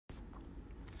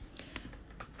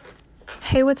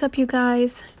Hey, what's up, you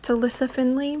guys? It's Alyssa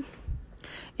Finley.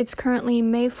 It's currently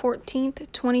May 14th,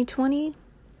 2020.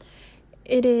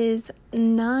 It is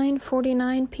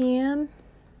 9:49 p.m.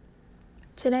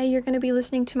 Today, you're going to be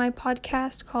listening to my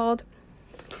podcast called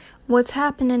What's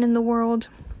Happening in the World.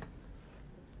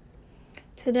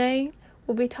 Today,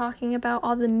 we'll be talking about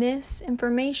all the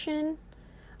misinformation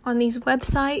on these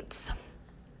websites.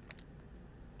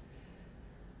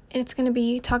 And it's going to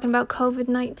be talking about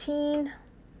COVID-19,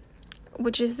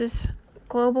 which is this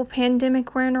global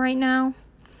pandemic we're in right now.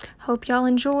 Hope y'all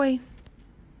enjoy.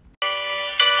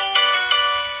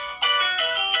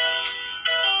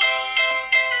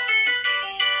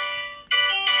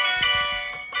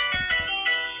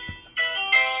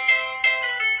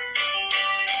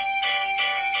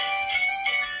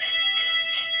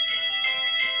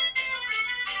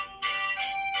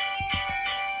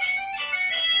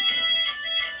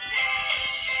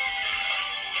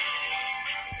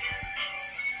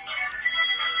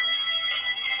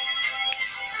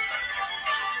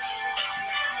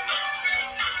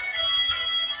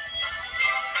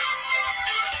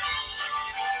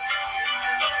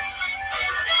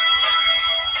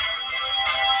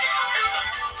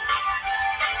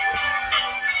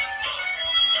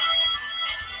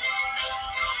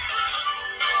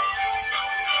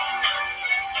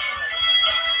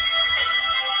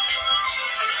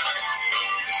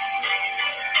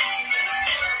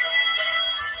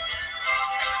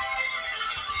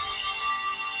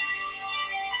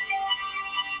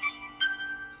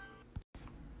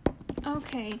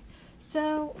 Okay,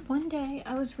 so one day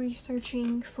I was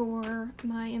researching for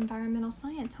my environmental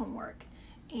science homework,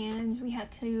 and we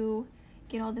had to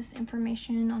get all this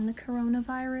information on the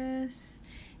coronavirus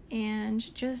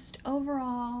and just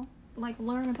overall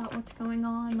learn about what's going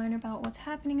on, learn about what's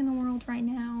happening in the world right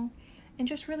now, and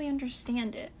just really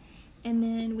understand it. And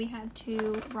then we had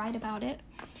to write about it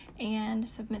and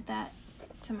submit that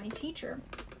to my teacher.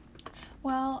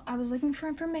 Well, I was looking for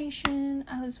information.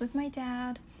 I was with my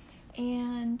dad,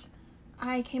 and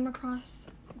I came across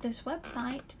this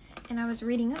website, and I was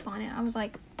reading up on it. I was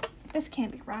like, this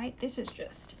can't be right. This is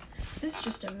just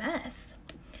a mess.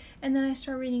 And then I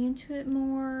start reading into it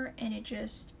more, and it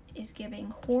just is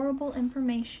giving horrible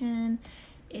information.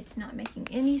 It's not making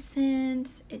any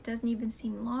sense. It doesn't even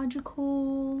seem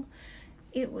logical.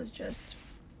 It was just,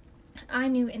 I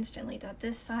knew instantly that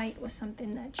this site was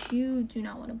something that you do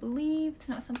not want to believe. It's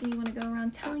not something you want to go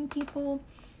around telling people.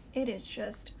 It is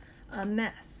just a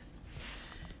mess.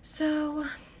 So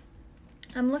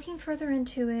I'm looking further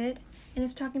into it, and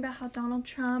it's talking about how Donald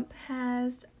Trump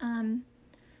has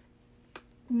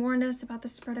warned us about the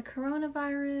spread of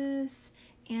coronavirus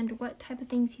and what type of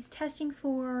things he's testing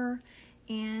for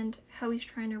and how he's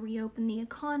trying to reopen the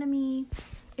economy.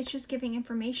 It's just giving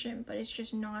information, but it's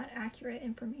just not accurate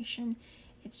information.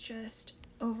 It's just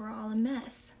overall a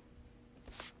mess.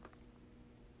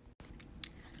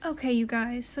 Okay, you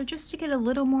guys, so just to get a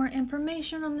little more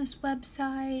information on this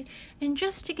website and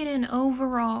just to get an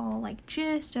overall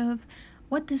gist of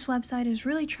what this website is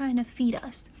really trying to feed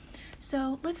us.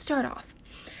 So let's start off.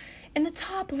 In the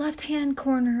top left-hand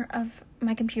corner of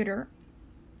my computer,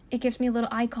 it gives me a little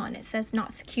icon. It says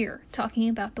not secure, talking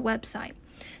about the website.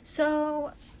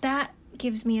 So that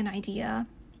gives me an idea.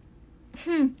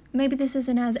 Maybe this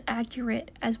isn't as accurate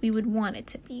as we would want it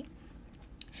to be.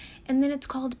 And then it's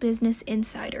called Business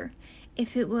Insider.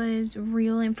 If it was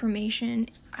real information,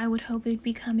 I would hope it would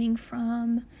be coming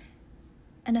from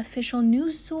an official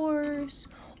news source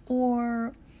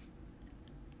or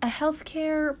a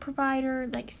healthcare provider,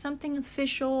 something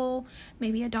official,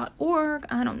 maybe a .org,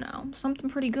 I don't know, something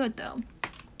pretty good though.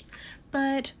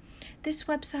 But this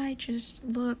website just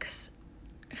looks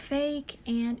fake,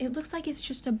 and it looks like it's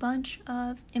just a bunch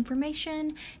of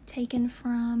information taken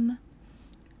from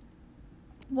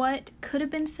what could have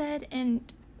been said and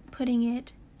putting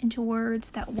it into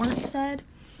words that weren't said.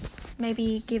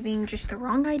 Maybe giving just the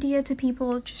wrong idea to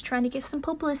people, just trying to get some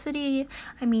publicity.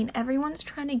 I mean, everyone's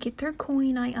trying to get their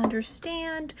coin, I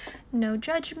understand, no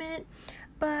judgment,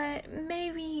 but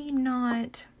maybe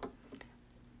not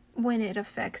when it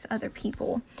affects other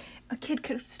people. A kid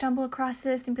could stumble across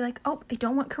this and be like, oh, I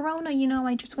don't want corona,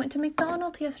 I just went to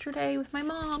McDonald's yesterday with my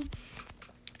mom.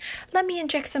 Let me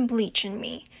inject some bleach in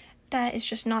me. That is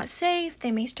just not safe.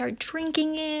 They may start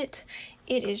drinking it.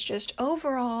 It is just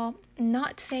overall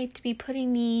not safe to be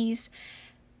putting these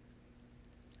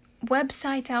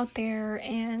websites out there,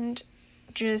 and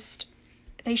just,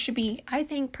 they should be, I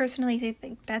think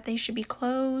that they should be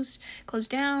closed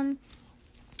down.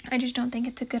 I just don't think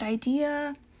it's a good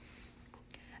idea.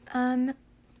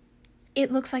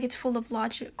 It looks like it's full of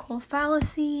logical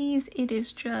fallacies. It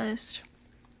is just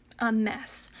a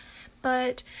mess.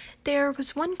 But there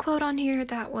was one quote on here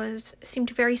that seemed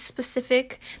very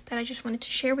specific that I just wanted to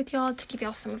share with y'all to give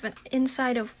y'all some of an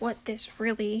insight of what this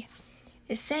really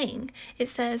is saying. It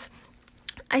says,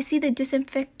 "I see the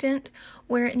disinfectant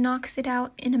where it knocks it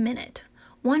out in a minute.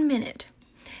 1 minute.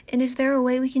 And is there a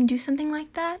way we can do something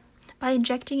like that? By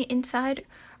injecting it inside,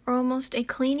 or almost a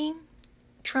cleaning?"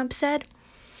 Trump said.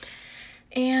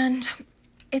 And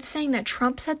it's saying that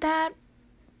Trump said that.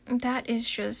 That is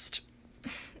just...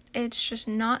 It's just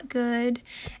not good.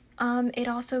 It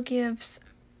also gives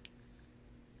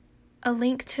a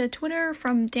link to Twitter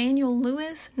from Daniel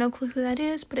Lewis. No clue who that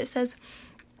is, but it says,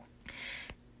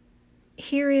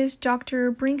 "Here is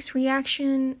Dr. Brink's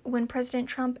reaction when President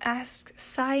Trump asks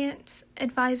science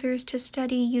advisors to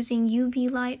study using UV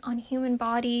light on human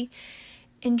body,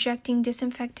 injecting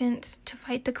disinfectants to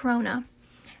fight the corona."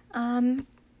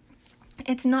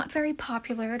 It's not very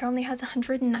popular. It only has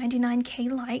 199k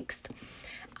likes.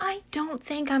 I don't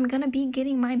think I'm going to be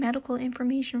getting my medical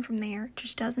information from there. It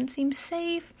just doesn't seem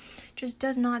safe. Just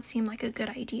does not seem like a good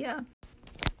idea.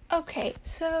 Okay,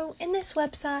 so in this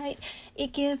website,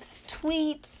 it gives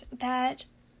tweets that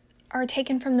are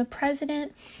taken from the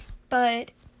president, but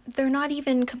they're not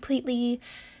even completely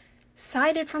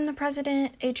cited from the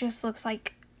president. It just looks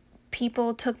like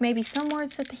people took maybe some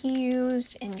words that he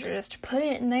used and just put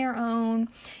it in their own,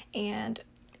 and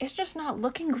it's just not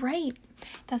looking great.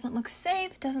 Doesn't look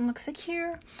safe, doesn't look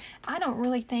secure. I don't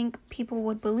really think people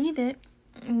would believe it.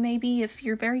 Maybe if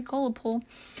you're very gullible,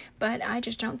 but I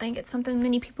just don't think it's something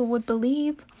many people would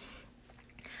believe.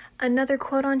 Another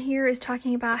quote on here is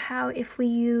talking about how if we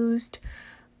used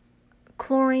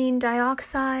chlorine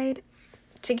dioxide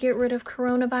to get rid of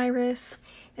coronavirus,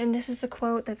 and this is the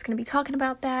quote that's going to be talking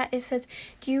about that. It says,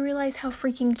 "Do you realize how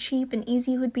freaking cheap and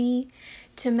easy it would be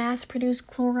to mass produce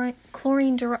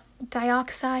chlorine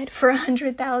dioxide for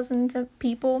 100,000 of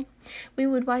people? We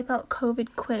would wipe out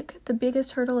COVID quick. The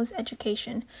biggest hurdle is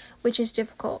education, which is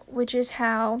difficult, which is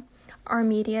how our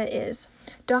media is.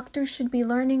 Doctors should be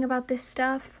learning about this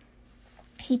stuff."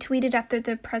 He tweeted after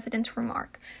the president's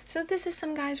remark. So this is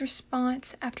some guy's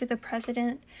response after the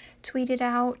president tweeted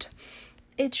out.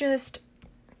 It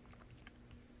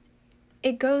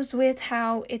goes with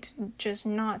how it's just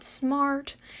not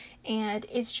smart, and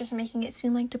it's just making it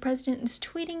seem like the president is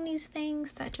tweeting these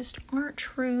things that just aren't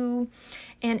true,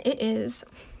 and it's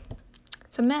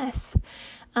a mess.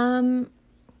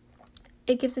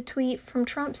 It gives a tweet from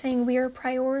Trump saying, "We are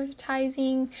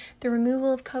prioritizing the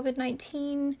removal of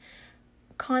COVID-19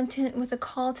 content with a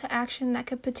call to action that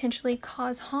could potentially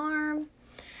cause harm."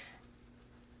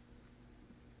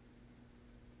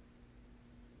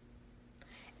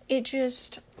 It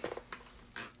just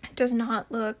does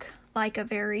not look like a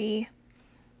very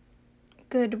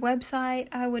good website.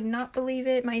 I would not believe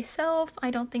it myself.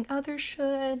 I don't think others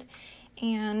should.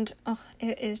 And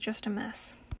it is just a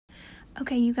mess.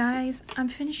 Okay, you guys, I'm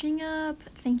finishing up.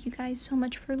 Thank you guys so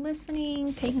much for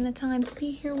listening, taking the time to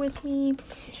be here with me.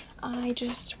 I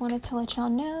just wanted to let y'all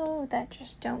know that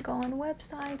just don't go on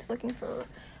websites looking for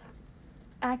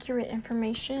accurate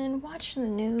information. Watch the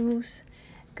news.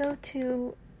 Go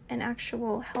to an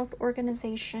actual health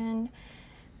organization.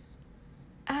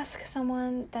 Ask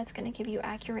someone that's going to give you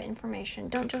accurate information.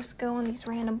 Don't just go on these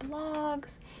random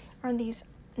blogs or these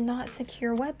not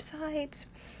secure websites.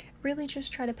 Really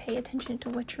just try to pay attention to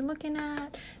what you're looking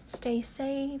at. Stay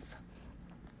safe.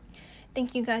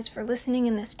 Thank you guys for listening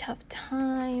in this tough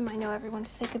time. I know everyone's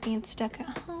sick of being stuck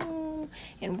at home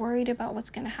and worried about what's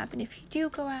going to happen if you do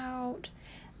go out.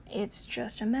 It's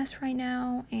just a mess right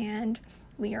now, and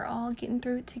we are all getting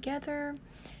through it together,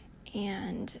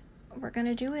 and we're going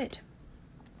to do it.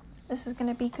 This is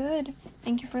going to be good.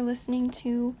 Thank you for listening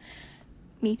to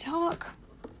me talk,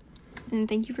 and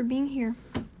thank you for being here.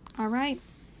 All right.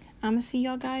 I'm going to see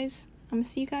y'all guys. I'm going to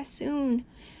see you guys soon.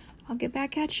 I'll get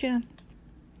back at you.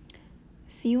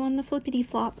 See you on the flippity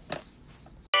flop.